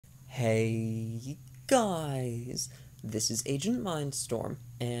Hey guys, this is AgentMindStorm,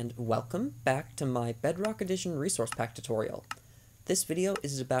 and welcome back to my Bedrock Edition resource pack tutorial. This video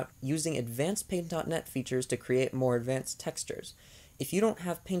is about using advanced Paint.net features to create more advanced textures. If you don't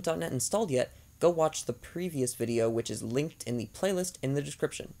have Paint.net installed yet, go watch the previous video, which is linked in the playlist in the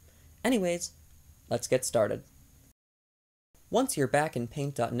description. Anyways, let's get started. Once you're back in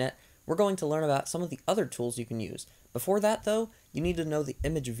Paint.net, we're going to learn about some of the other tools you can use. Before that, though, you need to know the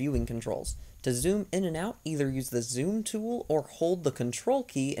image viewing controls. To zoom in and out, either use the zoom tool or hold the control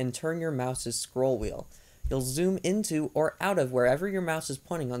key and turn your mouse's scroll wheel. You'll zoom into or out of wherever your mouse is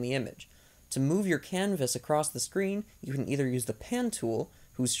pointing on the image. To move your canvas across the screen, you can either use the pan tool,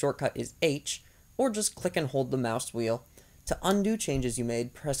 whose shortcut is H, or just click and hold the mouse wheel. To undo changes you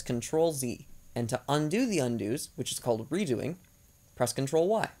made, press Ctrl Z, and to undo the undos, which is called redoing, press Ctrl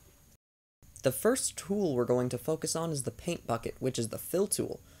Y. The first tool we're going to focus on is the paint bucket, which is the fill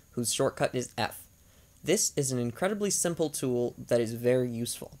tool, whose shortcut is F. This is an incredibly simple tool that is very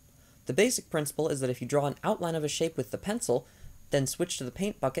useful. The basic principle is that if you draw an outline of a shape with the pencil, then switch to the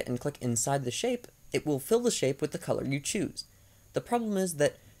paint bucket and click inside the shape, it will fill the shape with the color you choose. The problem is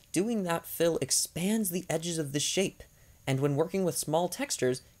that doing that fill expands the edges of the shape, and when working with small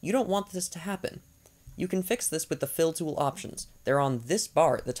textures, you don't want this to happen. You can fix this with the fill tool options. They're on this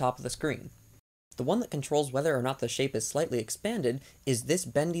bar at the top of the screen. The one that controls whether or not the shape is slightly expanded is this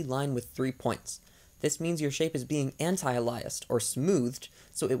bendy line with 3 points. This means your shape is being anti-aliased, or smoothed,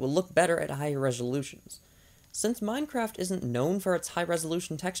 so it will look better at higher resolutions. Since Minecraft isn't known for its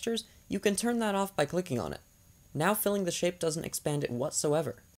high-resolution textures, you can turn that off by clicking on it. Now filling the shape doesn't expand it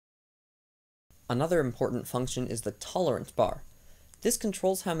whatsoever. Another important function is the tolerance bar. This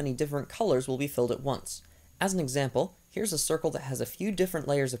controls how many different colors will be filled at once. As an example, here's a circle that has a few different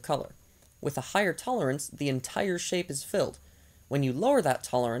layers of color. With a higher tolerance, the entire shape is filled. When you lower that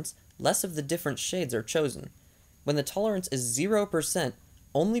tolerance, less of the different shades are chosen. When the tolerance is 0%,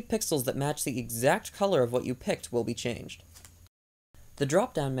 only pixels that match the exact color of what you picked will be changed. The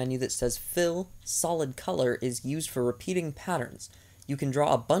drop-down menu that says Fill Solid Color is used for repeating patterns. You can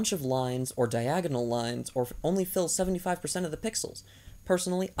draw a bunch of lines or diagonal lines or only fill 75% of the pixels.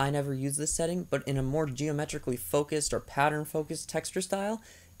 Personally, I never use this setting, but in a more geometrically focused or pattern-focused texture style,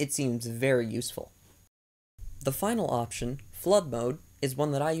 it seems very useful. The final option, Flood Mode, is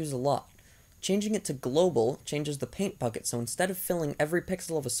one that I use a lot. Changing it to Global changes the paint bucket, so instead of filling every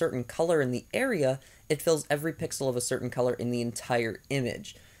pixel of a certain color in the area, it fills every pixel of a certain color in the entire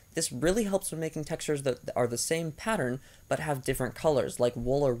image. This really helps when making textures that are the same pattern, but have different colors, like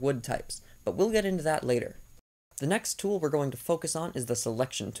wool or wood types, but we'll get into that later. The next tool we're going to focus on is the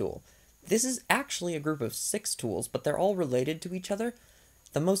Selection tool. This is actually a group of 6 tools, but they're all related to each other.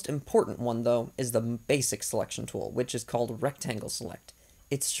 The most important one, though, is the basic selection tool, which is called Rectangle Select.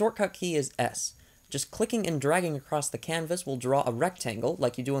 Its shortcut key is S. Just clicking and dragging across the canvas will draw a rectangle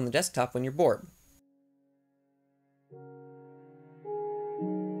like you do on the desktop when you're bored.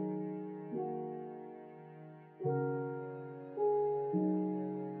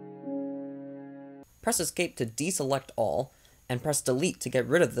 Press Escape to deselect all, and press Delete to get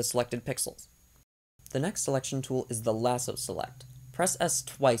rid of the selected pixels. The next selection tool is the Lasso Select. Press S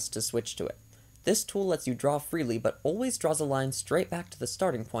twice to switch to it. This tool lets you draw freely, but always draws a line straight back to the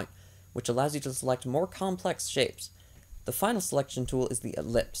starting point, which allows you to select more complex shapes. The final selection tool is the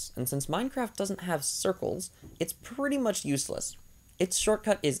Ellipse, and since Minecraft doesn't have circles, it's pretty much useless. Its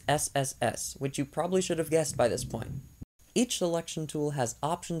shortcut is SSS, which you probably should have guessed by this point. Each selection tool has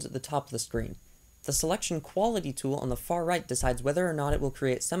options at the top of the screen. The Selection Quality tool on the far right decides whether or not it will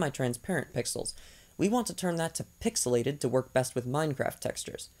create semi-transparent pixels. We want to turn that to pixelated to work best with Minecraft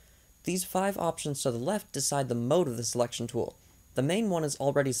textures. These 5 options to the left decide the mode of the selection tool. The main one is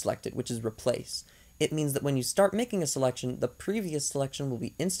already selected, which is Replace. It means that when you start making a selection, the previous selection will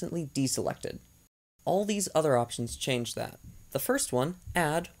be instantly deselected. All these other options change that. The first one,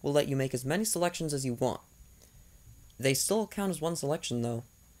 Add, will let you make as many selections as you want. They still count as one selection, though.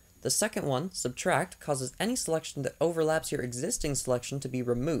 The second one, Subtract, causes any selection that overlaps your existing selection to be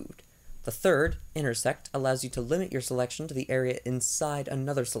removed. The third, Intersect, allows you to limit your selection to the area inside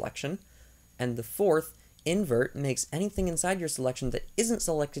another selection. And the fourth, Invert, makes anything inside your selection that isn't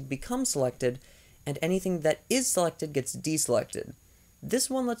selected become selected, and anything that is selected gets deselected. This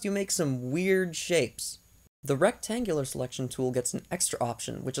one lets you make some weird shapes. The Rectangular Selection tool gets an extra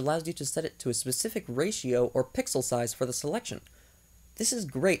option, which allows you to set it to a specific ratio or pixel size for the selection. This is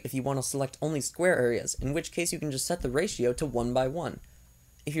great if you want to select only square areas, in which case you can just set the ratio to 1:1.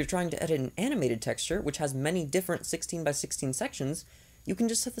 If you're trying to edit an animated texture, which has many different 16:16 sections, you can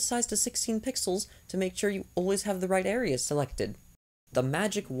just set the size to 16 pixels to make sure you always have the right areas selected. The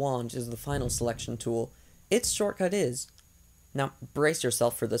magic wand is the final selection tool. Its shortcut is, now brace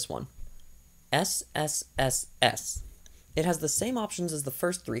yourself for this one, SSSS. It has the same options as the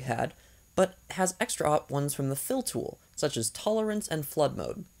first three had, but has extra ones from the fill tool, such as tolerance and flood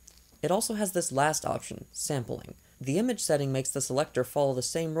mode. It also has this last option, sampling. The image setting makes the selector follow the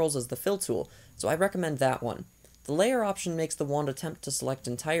same rules as the fill tool, so I recommend that one. The layer option makes the wand attempt to select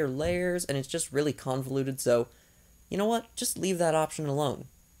entire layers, and it's just really convoluted, so you know what, just leave that option alone,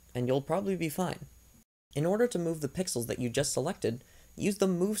 and you'll probably be fine. In order to move the pixels that you just selected, use the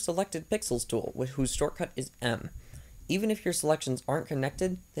Move Selected Pixels tool, whose shortcut is M. Even if your selections aren't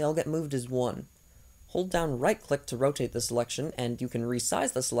connected, they all get moved as one. Hold down right-click to rotate the selection, and you can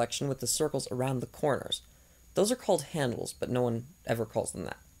resize the selection with the circles around the corners. Those are called handles, but no one ever calls them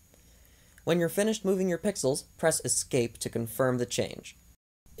that. When you're finished moving your pixels, press Escape to confirm the change.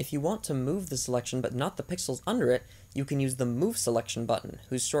 If you want to move the selection but not the pixels under it, you can use the Move Selection button,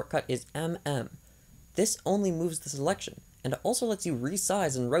 whose shortcut is MM. This only moves the selection, and it also lets you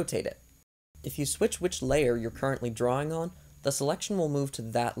resize and rotate it. If you switch which layer you're currently drawing on, the selection will move to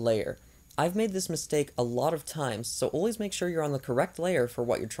that layer. I've made this mistake a lot of times, so always make sure you're on the correct layer for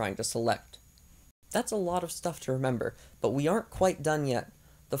what you're trying to select. That's a lot of stuff to remember, but we aren't quite done yet.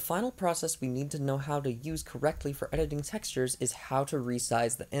 The final process we need to know how to use correctly for editing textures is how to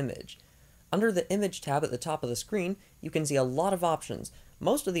resize the image. Under the Image tab at the top of the screen, you can see a lot of options.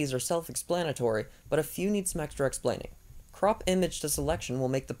 Most of these are self-explanatory, but a few need some extra explaining. Crop Image to Selection will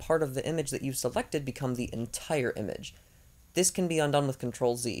make the part of the image that you've selected become the entire image. This can be undone with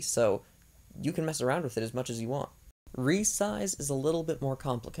Ctrl-Z, so you can mess around with it as much as you want. Resize is a little bit more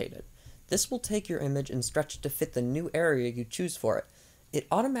complicated. This will take your image and stretch it to fit the new area you choose for it. It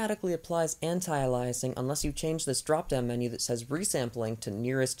automatically applies anti-aliasing unless you change this drop-down menu that says Resampling to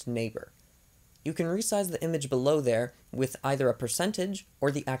Nearest Neighbor. You can resize the image below there with either a percentage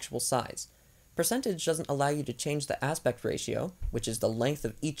or the actual size. Percentage doesn't allow you to change the aspect ratio, which is the length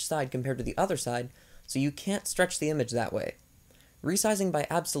of each side compared to the other side, so you can't stretch the image that way. Resizing by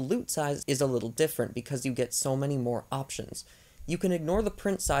absolute size is a little different because you get so many more options. You can ignore the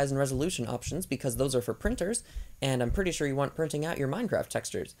print size and resolution options because those are for printers, and I'm pretty sure you want printing out your Minecraft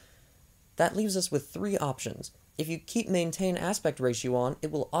textures. That leaves us with three options. If you keep Maintain Aspect Ratio on,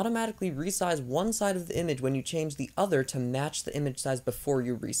 it will automatically resize one side of the image when you change the other to match the image size before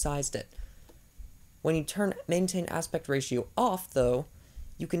you resized it. When you turn Maintain Aspect Ratio off, though,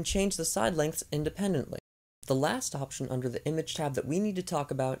 you can change the side lengths independently. The last option under the Image tab that we need to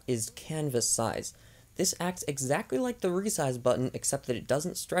talk about is Canvas Size. This acts exactly like the Resize button, except that it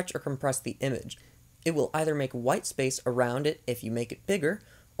doesn't stretch or compress the image. It will either make white space around it if you make it bigger,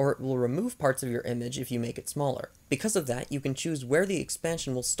 or it will remove parts of your image if you make it smaller. Because of that, you can choose where the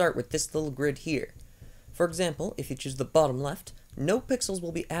expansion will start with this little grid here. For example, if you choose the bottom left, no pixels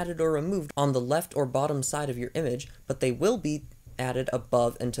will be added or removed on the left or bottom side of your image, but they will be added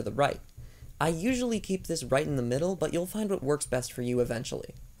above and to the right. I usually keep this right in the middle, but you'll find what works best for you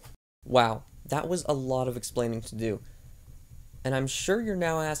eventually. Wow, that was a lot of explaining to do. And I'm sure you're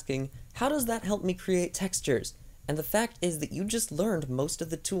now asking, how does that help me create textures? And the fact is that you just learned most of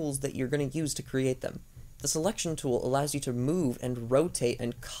the tools that you're going to use to create them. The selection tool allows you to move and rotate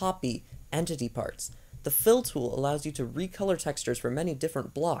and copy entity parts. The fill tool allows you to recolor textures for many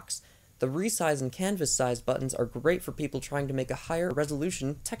different blocks. The resize and canvas size buttons are great for people trying to make a higher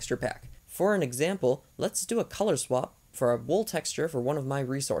resolution texture pack. For an example, let's do a color swap for a wool texture for one of my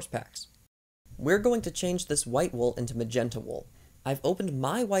resource packs. We're going to change this white wool into magenta wool. I've opened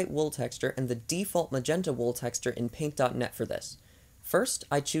my white wool texture and the default magenta wool texture in Paint.net for this. First,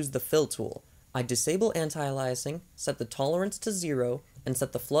 I choose the fill tool. I disable anti-aliasing, set the tolerance to 0, and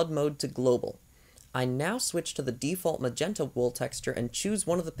set the flood mode to global. I now switch to the default magenta wool texture and choose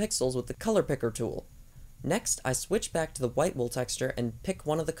one of the pixels with the color picker tool. Next, I switch back to the white wool texture and pick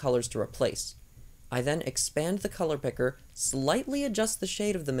one of the colors to replace. I then expand the color picker, slightly adjust the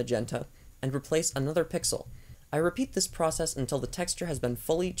shade of the magenta, and replace another pixel. I repeat this process until the texture has been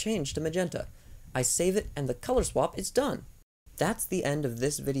fully changed to magenta. I save it and the color swap is done. That's the end of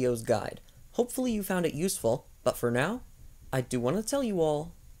this video's guide. Hopefully you found it useful, but for now, I do want to tell you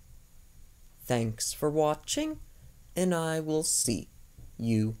all, thanks for watching, and I will see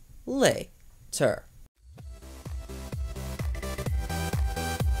you later.